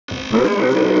Hi,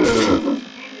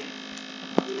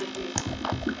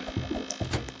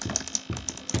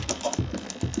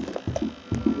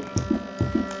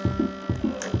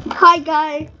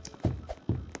 guy.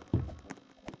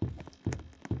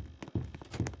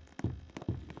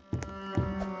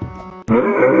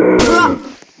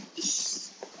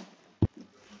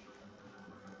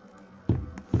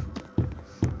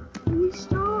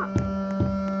 Restart.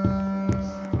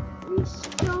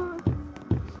 Restart.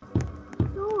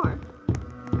 Door.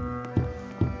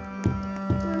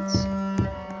 Let's.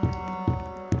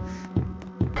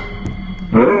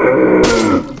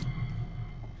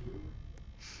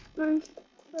 I'm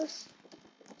just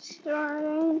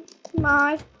starting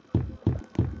my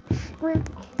break.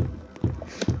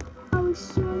 I was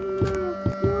starting my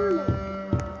recording.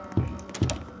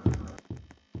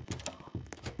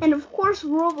 And of course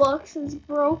Roblox is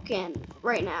broken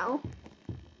right now.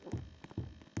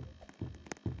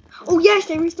 Oh yes,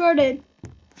 they restarted.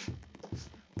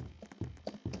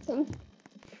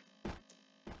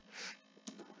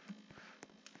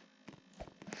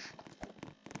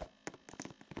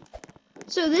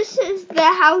 So this is the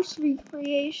house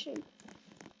recreation.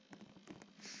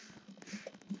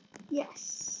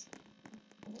 Yes.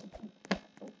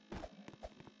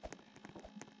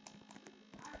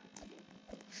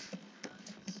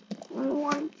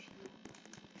 One.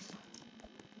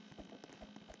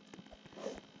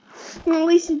 Well, at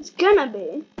least it's gonna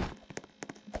be.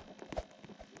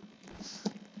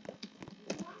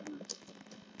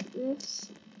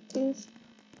 This is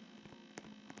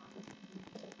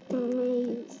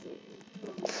amazing.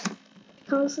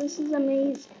 Because this is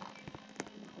amazing.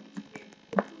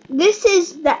 This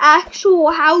is the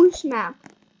actual house map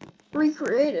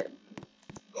recreated.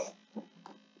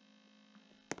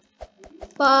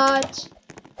 But,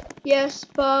 yes,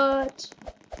 but.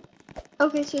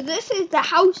 Okay, so this is the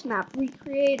house map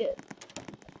recreated.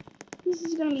 This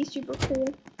is gonna be super cool.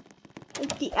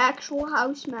 Like the actual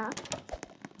house map.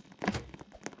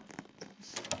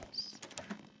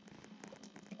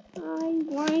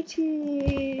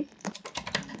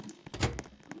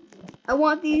 I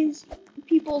want these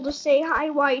people to say hi,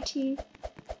 YT.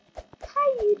 Hi,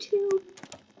 YouTube.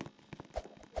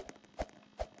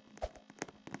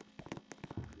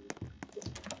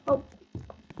 Oh,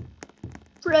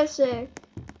 press it.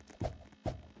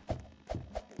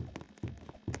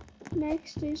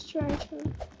 Next is try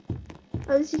to.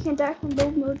 At least you can die from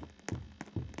build mode.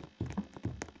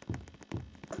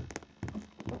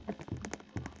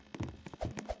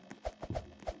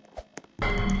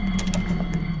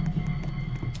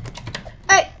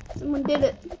 Hey, someone did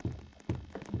it.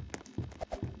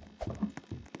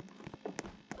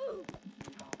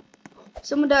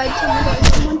 Someone died, someone died,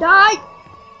 someone died!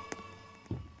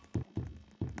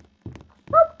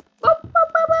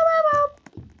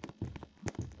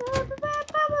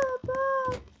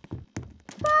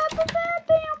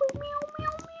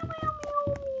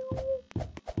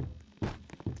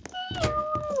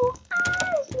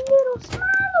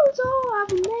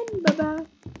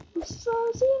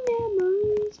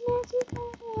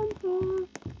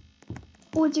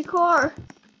 Oh, it's a car.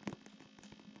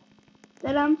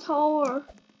 That I'm taller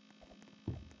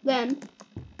than.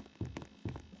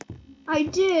 I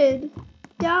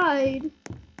died.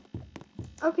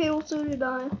 Okay, well, so did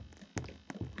I.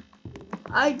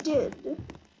 I did.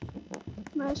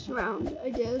 Last round, I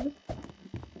did.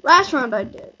 Last round, I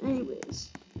did.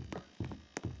 Anyways.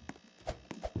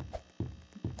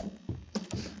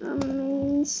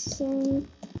 Amazing.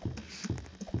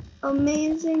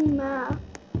 Amazing map.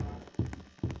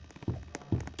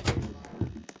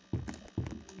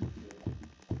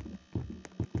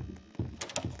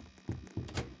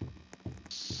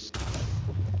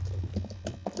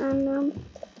 And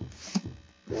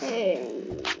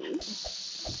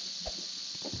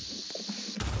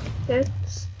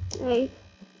it's a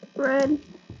red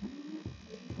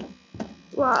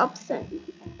blob thing.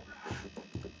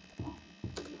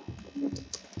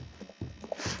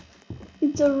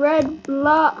 It's a red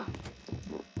blob.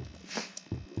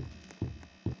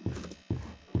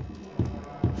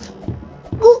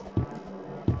 Oh,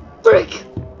 frick!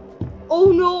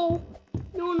 Oh no!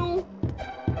 No, no!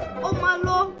 Oh my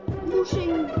lord!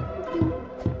 Pushing.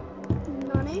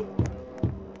 Nani?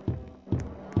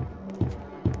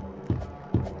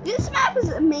 This map is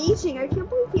amazing. I can't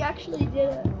believe he actually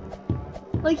did it.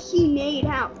 Like he made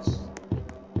house.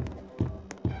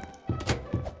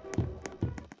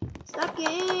 Stop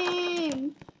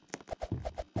game.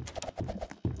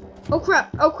 Oh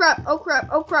crap, oh crap, oh crap,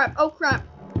 oh crap, oh crap.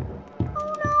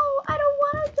 Oh no, I don't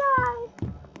want to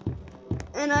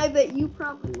die. And I bet you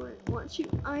probably wouldn't want to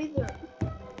either.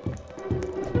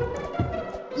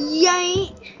 Yay!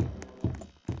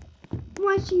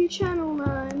 Watch your channel,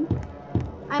 man.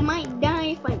 I might die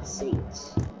if I sing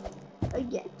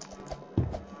again.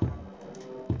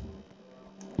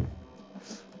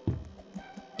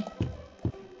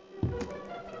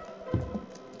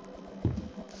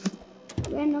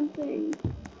 Random thing.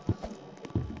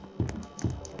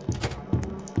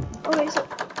 Okay, so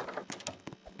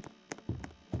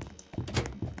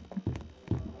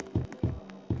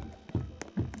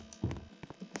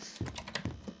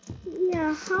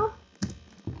yeah, huh?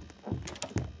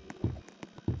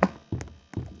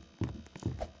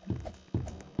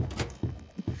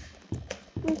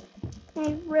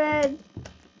 A red.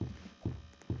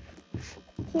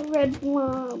 It's a red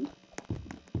blob.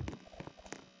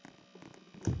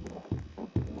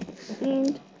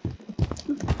 And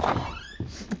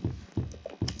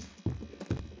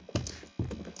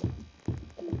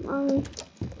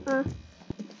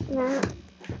yeah,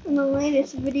 in the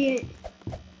latest video.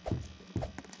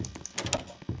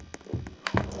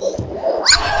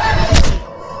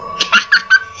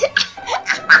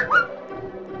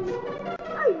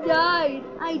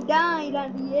 I died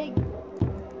on the egg.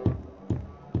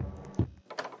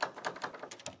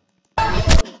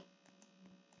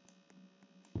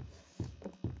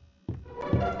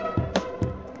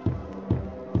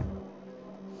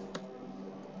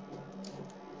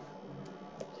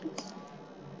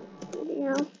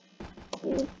 Video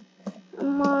is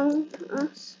Among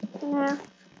Us FNAF.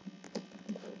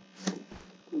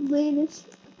 Latest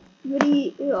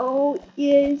video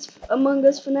is Among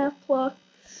Us FNAF Plus.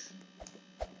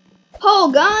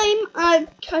 Game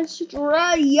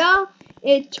Australia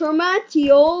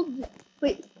Termatio.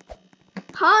 Wait.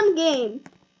 Han game.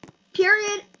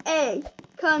 Period A.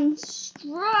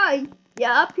 Constraya.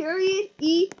 Period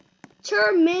E.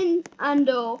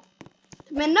 Terminando.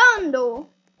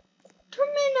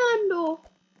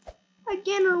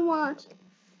 Again or what?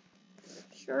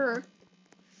 Sure.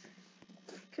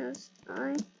 Because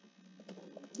I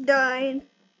died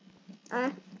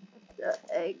at the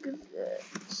exit.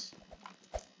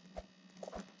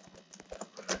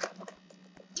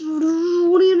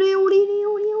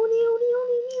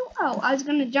 Oh, I was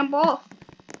gonna jump off.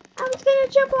 The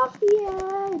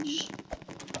edge.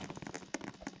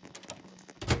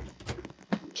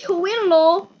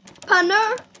 Twillo,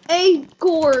 Punner, a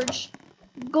gorge.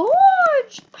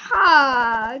 Gorge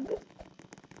Pog.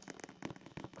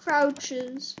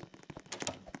 Crouches.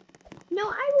 No,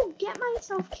 I will get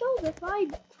myself killed if I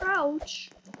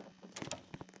crouch.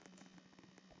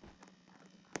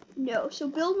 No, so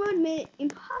build mode made it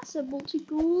impossible to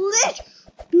glitch.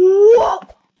 Whoa!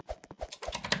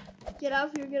 Get out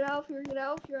of here, get out of here, get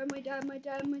out of here. I might die, I might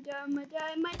die, I might die, I might die,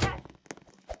 I might die.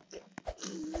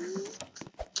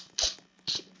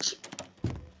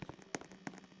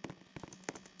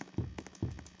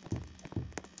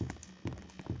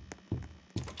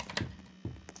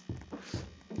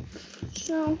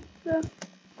 So,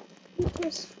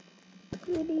 this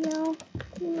video,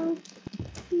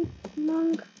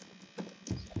 Among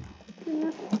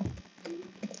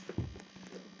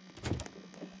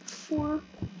for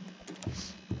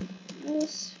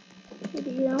this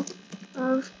video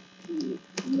of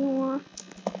more.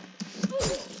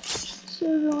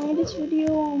 So the latest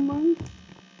video Among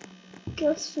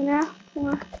Us FNAF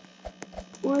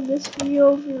or this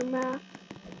video of your map.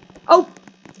 Oh!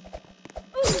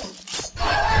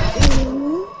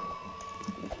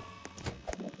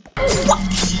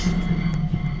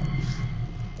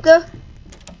 The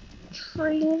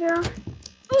trader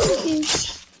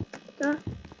is the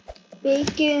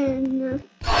bacon.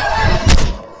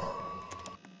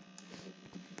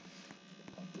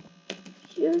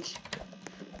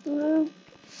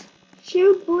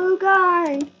 Shoot blue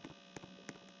guy.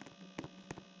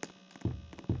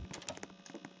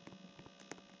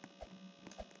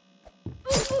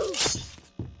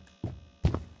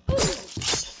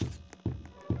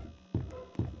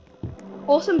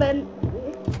 Awesome, Ben.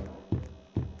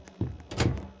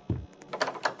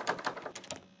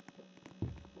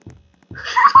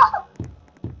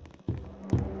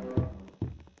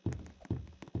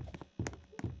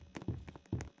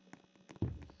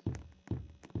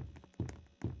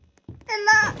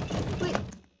 Wait.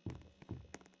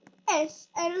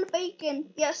 SL Bacon.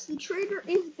 Yes, the trader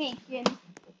is Bacon.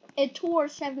 A Tor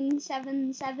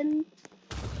 777.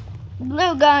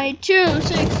 Blue guy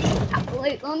 26.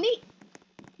 Wait, let me.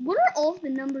 What are all of the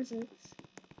numbers in this?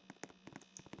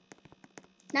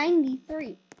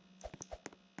 93.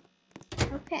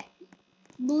 Okay.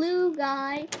 Blue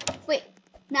guy. Wait.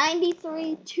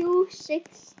 93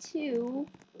 262.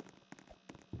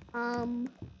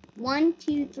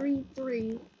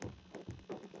 1233.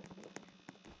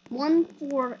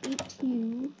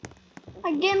 1482.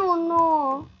 Again or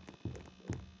no?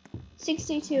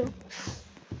 62.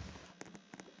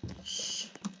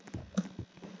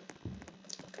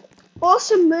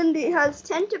 Also, Mindy has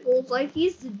tentacles like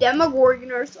he's the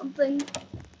Demogorgon or something.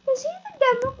 Is he the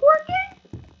Demogorgon?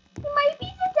 He might be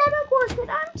the Demogorgon.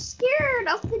 I'm scared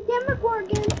of the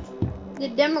Demogorgon. The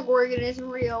Demogorgon isn't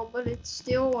real, but it's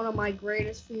still one of my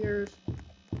greatest fears.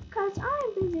 Cause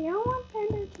I'm busy. I want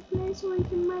Panda to play so I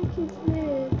can make his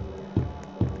vid.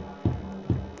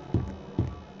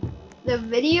 The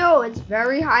video is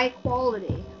very high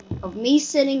quality of me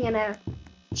sitting in a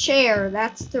chair.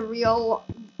 That's the real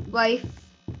life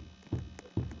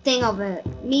thing of it.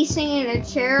 Me sitting in a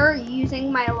chair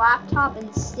using my laptop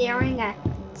and staring at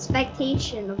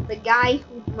expectation of the guy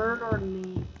who murdered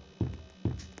me.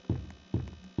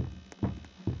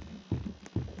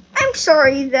 I'm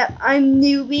sorry that I'm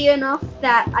newbie enough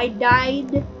that I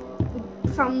died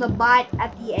from the bot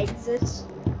at the exit.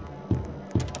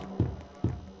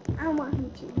 I don't want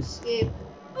him to escape.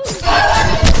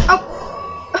 Oh!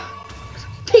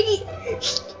 Piggy!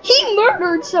 He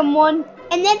murdered someone,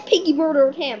 and then Piggy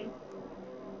murdered him.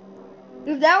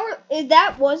 If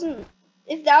that was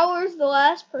the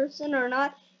last person or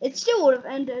not, it still would have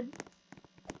ended.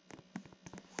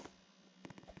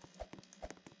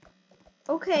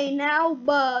 Okay, now,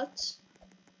 but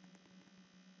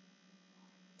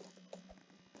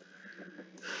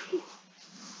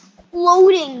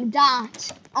loading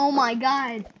dot. Oh my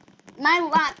god. My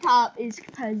laptop is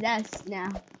possessed now.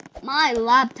 My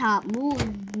laptop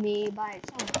moved me by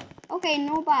itself. Okay,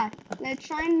 no bot. Let's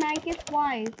try and make it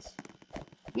white.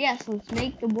 Yes, let's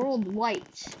make the world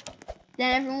white.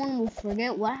 Then everyone will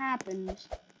forget what happened.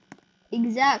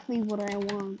 Exactly what I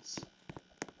want.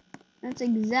 That's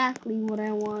exactly what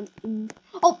I want.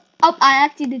 Oh, I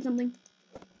actually did something.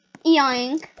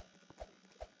 Yoink.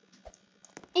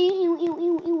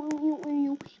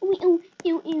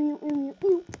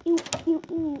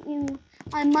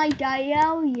 I might die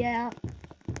out, yeah.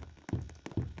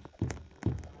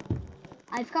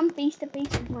 I've come face to face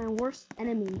with my worst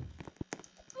enemy.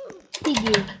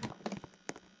 Piggy.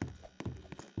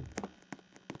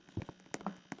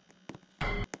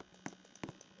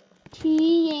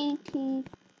 TNT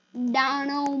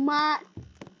Dynamite.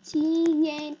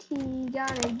 TNT,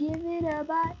 gotta give it a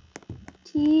bite.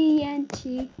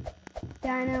 TNT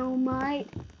Dynamite.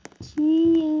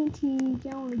 TNT,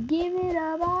 gonna give it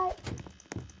a bite.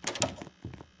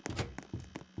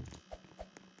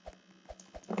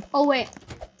 Oh wait.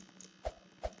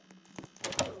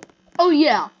 Oh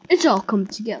yeah, it's all come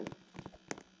together.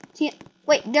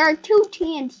 Wait, there are two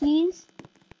TNTs?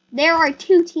 There are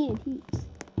two TNTs.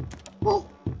 Oh,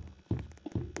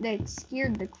 that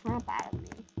scared the crap out of me.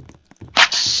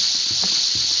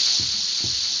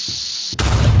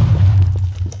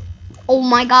 Oh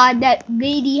my god, that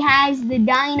lady has the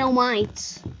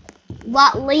dynamite.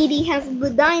 That lady has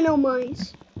the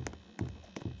dynamite.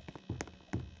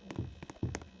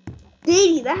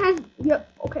 Lady, that has... Yep,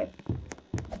 okay.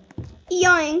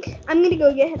 Yoink. I'm gonna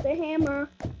go get the hammer.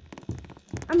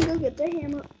 I'm gonna get the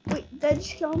hammer. Wait, did I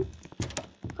just kill him?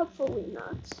 Hopefully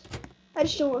not. I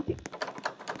just don't want people.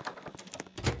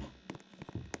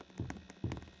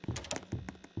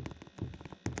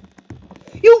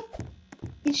 You!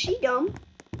 Is she dumb?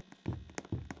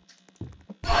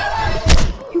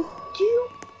 You do?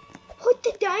 Put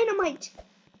the dynamite.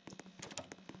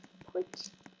 Put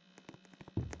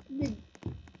the...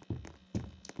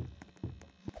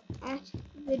 at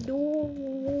the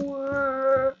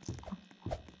door.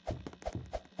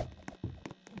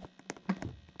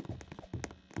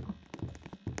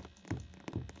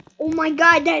 Oh my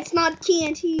god, that's not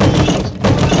TNT.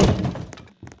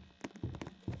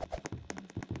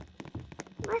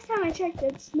 Last time I checked,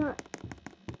 it's not.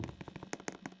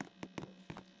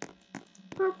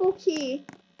 Purple key.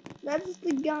 That's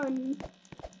the gun.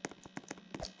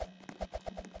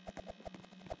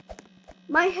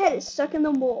 My head is stuck in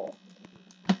the wall.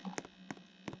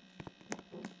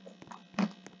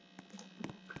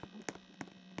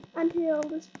 Until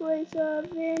this place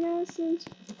of innocence.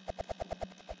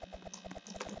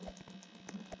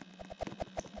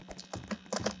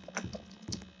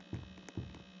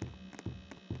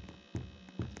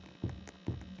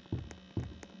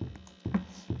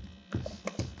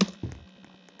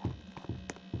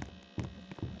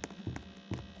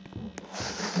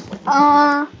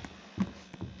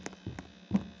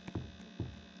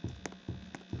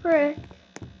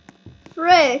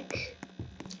 Frick.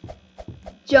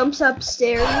 Jumps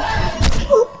upstairs.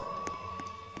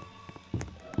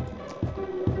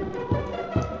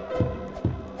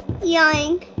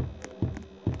 Yoink.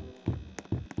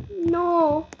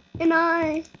 No. And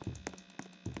I.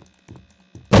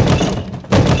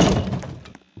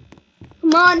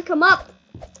 Come on, come up.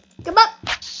 Come up.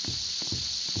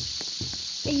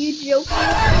 Are you joking?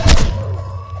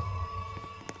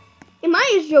 Am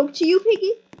I a joke to you,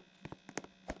 Piggy?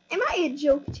 Am I a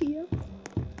joke to you?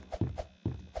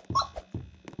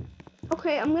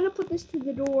 Okay, I'm gonna put this to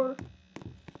the door.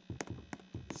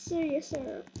 Serious,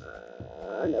 sir.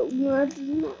 No, that does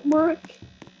not work.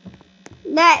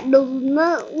 That does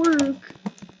not work.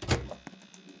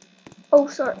 Oh,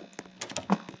 sorry.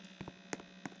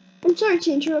 I'm sorry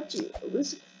to interrupt you,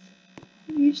 Elizabeth.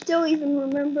 You still even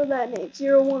remember that name?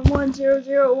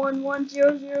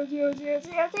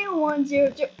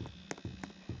 01100110000000010.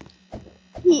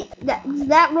 Does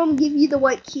that room give you the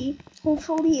white key?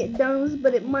 Hopefully it does,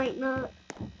 but it might not.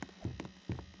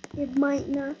 It might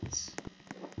not.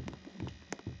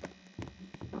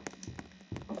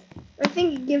 I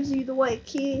think it gives you the white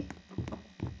key.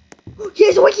 Oh,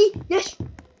 here's the white key! Yes!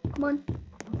 Come on.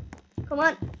 Come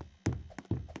on.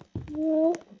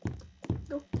 Whoa.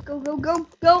 Go, go, go, go,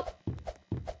 go!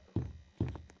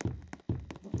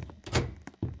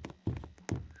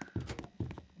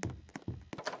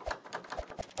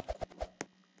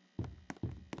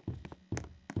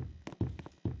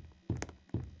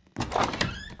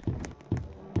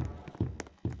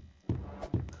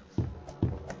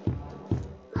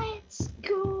 Let's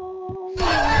go!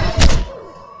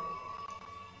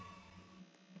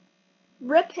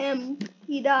 Rip him.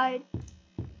 He died.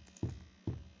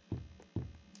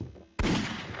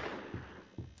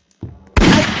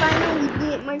 I finally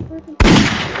did my first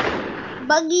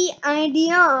buggy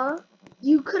idea.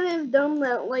 You could have done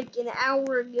that like an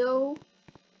hour ago.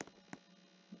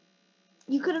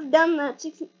 You could have done that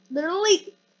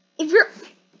literally. If you're,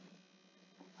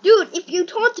 dude, if you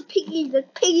taunt the piggy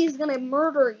is gonna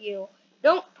murder you.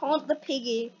 Don't taunt the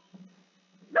piggy.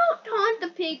 Don't taunt the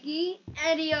piggy,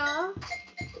 Eddie.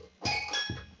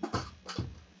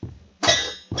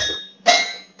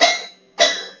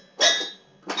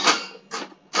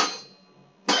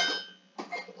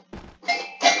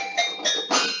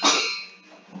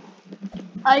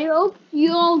 I hope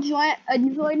you all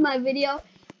enjoyed my video.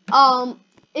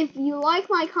 If you like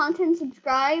my content,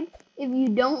 subscribe. If you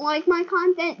don't like my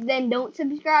content, then don't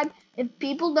subscribe. If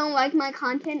people don't like my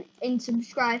content and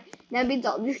subscribe, that means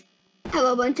I'll just have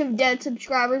a bunch of dead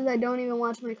subscribers that don't even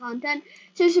watch my content.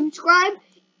 So subscribe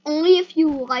only if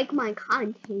you like my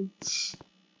content.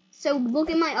 So look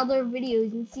at my other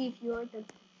videos and see if you like them.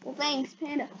 Well, thanks,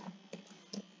 Panda.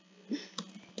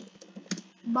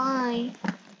 Bye.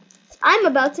 I'm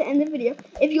about to end the video.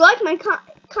 If you like my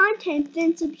content,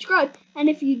 then subscribe. And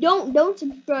if you don't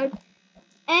subscribe.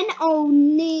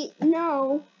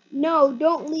 No,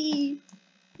 don't leave.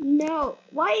 No.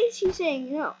 Why is he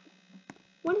saying no?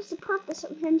 What is the purpose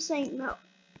of him saying no?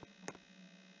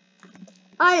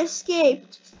 I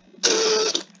escaped.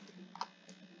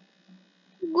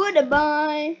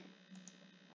 Goodbye.